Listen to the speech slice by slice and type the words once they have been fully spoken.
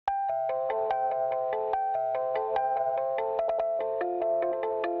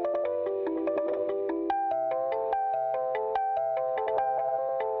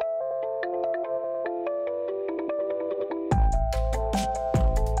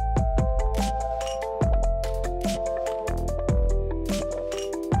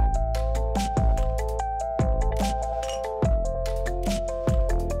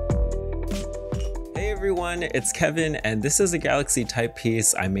everyone, it's Kevin, and this is a galaxy type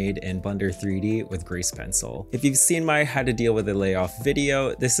piece I made in Blender 3D with grease pencil. If you've seen my how to deal with a layoff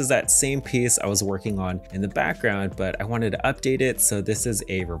video, this is that same piece I was working on in the background, but I wanted to update it, so this is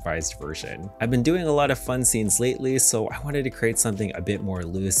a revised version. I've been doing a lot of fun scenes lately, so I wanted to create something a bit more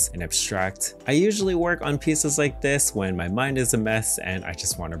loose and abstract. I usually work on pieces like this when my mind is a mess and I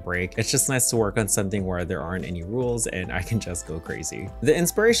just want a break. It's just nice to work on something where there aren't any rules and I can just go crazy. The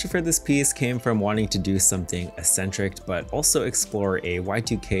inspiration for this piece came from wanting to do something eccentric, but also explore a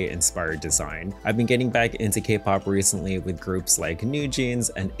Y2K inspired design. I've been getting back into K-pop recently with groups like New Jeans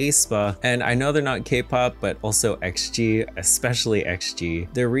and aespa, and I know they're not K-pop, but also XG, especially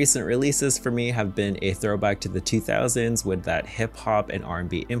XG. Their recent releases for me have been a throwback to the 2000s with that hip hop and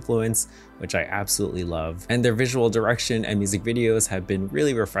R&B influence, which I absolutely love. And their visual direction and music videos have been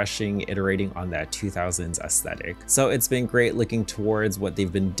really refreshing, iterating on that 2000s aesthetic. So it's been great looking towards what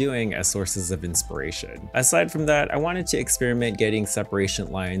they've been doing as sources of inspiration. Aside from that, I wanted to experiment getting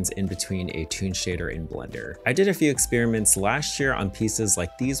separation lines in between a Toon shader in Blender. I did a few experiments last year on pieces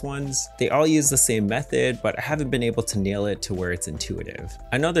like these ones. They all use the same method, but I haven't been able to nail it to where it's intuitive.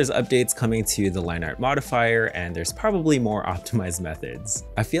 I know there's updates coming to the line art modifier, and there's probably more optimized methods.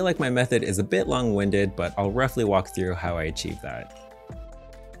 I feel like my method is a bit long-winded, but I'll roughly walk through how I achieve that.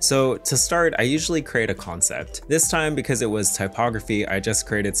 So to start, I usually create a concept. This time, because it was typography, I just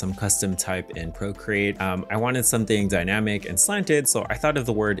created some custom type in Procreate. I wanted something dynamic and slanted, so I thought of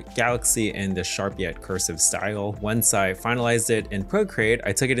the word galaxy in the sharp yet cursive style. Once I finalized it in Procreate,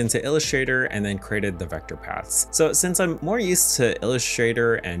 I took it into Illustrator and then created the vector paths. So since I'm more used to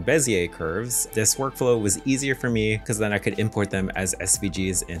Illustrator and Bezier curves, this workflow was easier for me because then I could import them as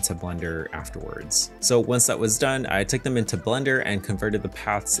SVGs into Blender afterwards. So once that was done, I took them into Blender and converted the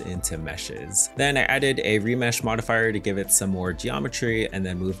paths into meshes. Then I added a remesh modifier to give it some more geometry and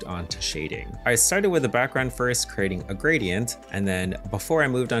then moved on to shading. I started with the background first, creating a gradient, and then before I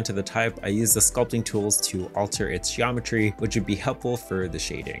moved on to the type, I used the sculpting tools to alter its geometry, which would be helpful for the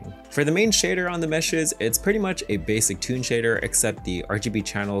shading. For the main shader on the meshes, it's pretty much a basic Toon shader, except the RGB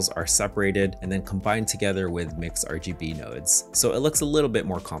channels are separated and then combined together with mixed RGB nodes. So it looks a little bit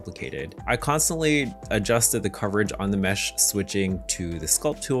more complicated. I constantly adjusted the coverage on the mesh, switching to the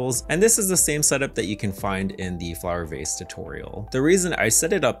sculpt tools, and this is the same setup that you can find in the flower vase tutorial. The reason I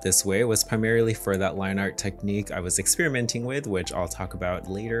set it up this way was primarily for that line art technique I was experimenting with, which I'll talk about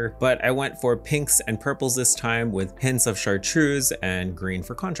later, but I went for pinks and purples this time with hints of chartreuse and green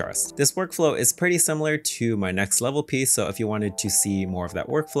for contrast. This workflow is pretty similar to my next level piece, so if you wanted to see more of that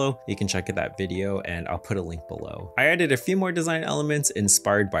workflow, you can check out that video and I'll put a link below. I added a few more design elements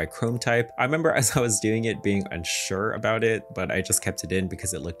inspired by chrome type. I remember as I was doing it being unsure about it, but I just kept it in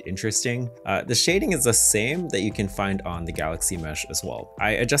because it looked interesting. The shading is the same that you can find on the galaxy mesh as well.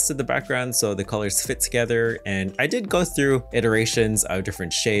 I adjusted the background so the colors fit together, and I did go through iterations of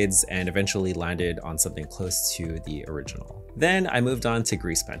different shades and eventually landed on something close to the original. Then I moved on to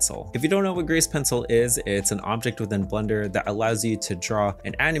grease pencil. If you don't know what grease pencil is, it's an object within Blender that allows you to draw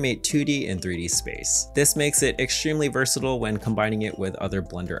and animate 2D and 3D space. This makes it extremely versatile when combining it with other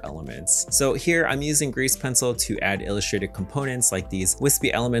Blender elements. So here I'm using grease pencil to add illustrated components like these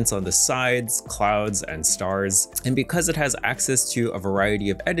wispy elements on the sides, clouds, and stars. And because it has access to a variety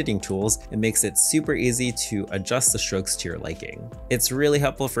of editing tools, it makes it super easy to adjust the strokes to your liking. It's really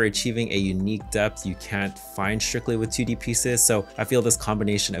helpful for achieving a unique depth you can't find strictly with 2D pieces, so I feel this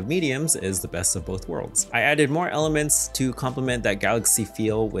combination of mediums is the best of both worlds. I added more elements to complement that galaxy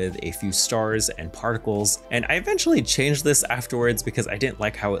feel with a few stars and particles, and I eventually changed this afterwards because I didn't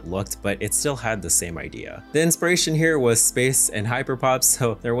like how it looked, but it still had the same idea. The inspiration here was space and hyperpop,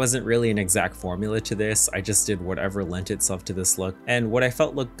 so there wasn't really an exact formula to this. I just did whatever lent itself to this look and what I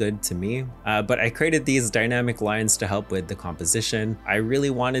felt looked good to me. But I created these dynamic lines to help with the composition. I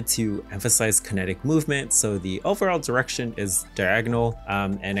really wanted to emphasize kinetic movement, so the overall direction is diagonal,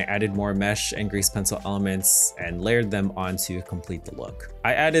 and I added more mesh and grease pencil elements and layered them on to complete the look.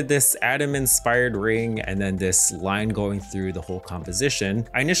 I added this atom inspired ring and then this line going through the whole composition.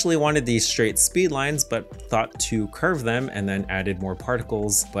 I initially wanted these straight speed lines, but thought to curve them and then added more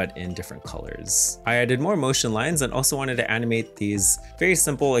particles, but in different colors. I added more motion lines and also wanted to animate these very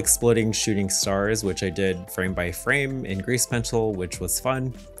simple exploding shooting stars, which I did frame by frame in grease pencil, which was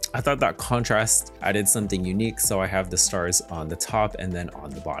fun. I thought that contrast added something unique, so I have the stars on the top and then on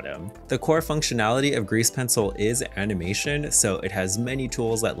the bottom. The core functionality of Grease Pencil is animation, so it has many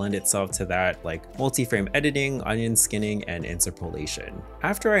tools that lend itself to that, like multi-frame editing, onion skinning, and interpolation.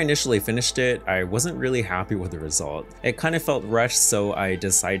 After I initially finished it, I wasn't really happy with the result. It kind of felt rushed, so I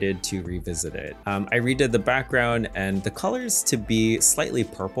decided to revisit it. I redid the background and the colors to be slightly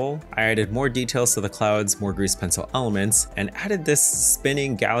purple. I added more details to the clouds, more Grease Pencil elements, and added this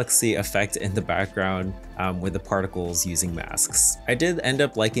spinning galaxy effect in the background with the particles using masks. I did end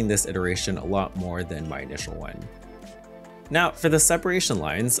up liking this iteration a lot more than my initial one. Now for the separation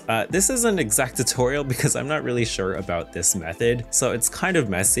lines, this is an exact tutorial because I'm not really sure about this method, so it's kind of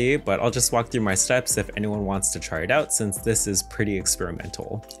messy, but I'll just walk through my steps if anyone wants to try it out since this is pretty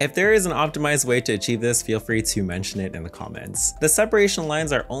experimental. If there is an optimized way to achieve this, feel free to mention it in the comments. The separation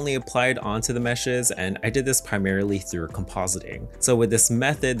lines are only applied onto the meshes, and I did this primarily through compositing. So with this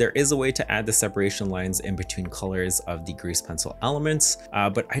method, there is a way to add the separation lines in between colors of the Grease Pencil elements,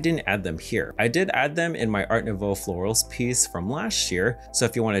 but I didn't add them here. I did add them in my Art Nouveau florals piece from last year, so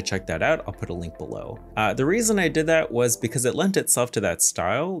if you want to check that out, I'll put a link below. The reason I did that was because it lent itself to that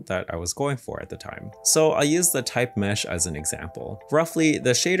style that I was going for at the time. So I'll use the type mesh as an example. Roughly,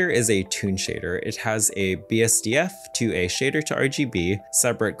 the shader is a Toon shader. It has a BSDF to a shader to RGB,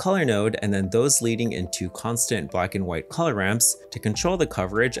 separate color node, and then those leading into constant black and white color ramps to control the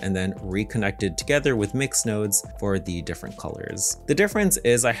coverage, and then reconnected together with mix nodes for the different colors. The difference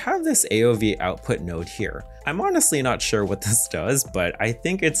is I have this AOV output node here. I'm honestly not sure what this does, but I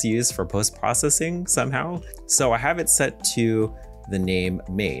think it's used for post-processing somehow. So I have it set to the name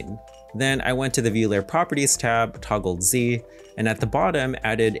main. Then I went to the View Layer Properties tab, toggled Z, and at the bottom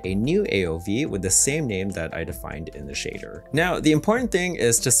added a new AOV with the same name that I defined in the shader. Now, the important thing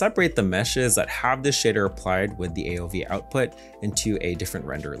is to separate the meshes that have this shader applied with the AOV output into a different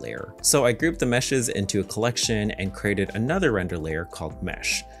render layer. So I grouped the meshes into a collection and created another render layer called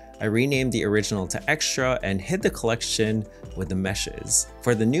Mesh. I renamed the original to Extra and hid the collection with the meshes.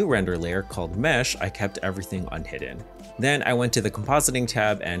 For the new render layer called Mesh, I kept everything unhidden. Then I went to the Compositing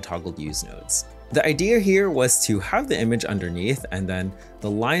tab and toggled Use Nodes. The idea here was to have the image underneath and then the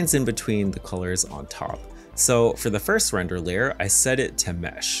lines in between the colors on top. So for the first render layer, I set it to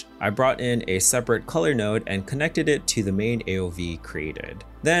Mesh. I brought in a separate color node and connected it to the main AOV created.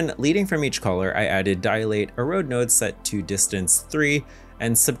 Then, leading from each color, I added Dilate Erode node set to distance 3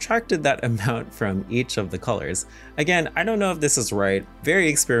 and subtracted that amount from each of the colors. Again, I don't know if this is right, very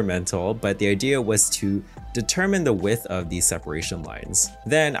experimental, but the idea was to determine the width of these separation lines.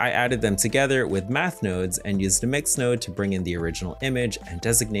 Then I added them together with math nodes and used a mix node to bring in the original image and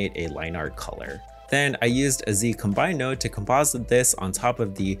designate a line art color. Then I used a Z combine node to composite this on top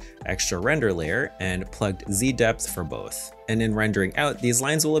of the extra render layer and plugged Z depth for both. And in rendering out, these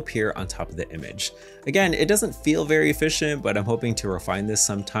lines will appear on top of the image. Again, it doesn't feel very efficient, but I'm hoping to refine this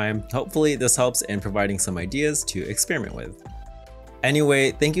sometime. Hopefully this helps in providing some ideas to experiment with. Anyway,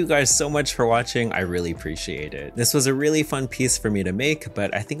 thank you guys so much for watching. I really appreciate it. This was a really fun piece for me to make,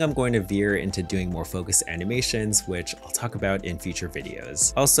 but I think I'm going to veer into doing more focused animations, which I'll talk about in future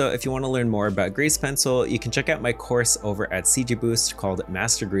videos. Also, if you want to learn more about Grease Pencil, you can check out my course over at CG Boost called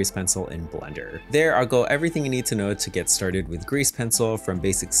Master Grease Pencil in Blender. There, I'll go everything you need to know to get started with Grease Pencil, from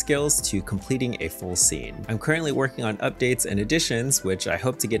basic skills to completing a full scene. I'm currently working on updates and additions, which I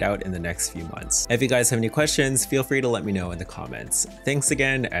hope to get out in the next few months. If you guys have any questions, feel free to let me know in the comments. Thanks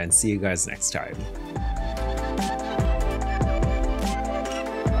again, and see you guys next time.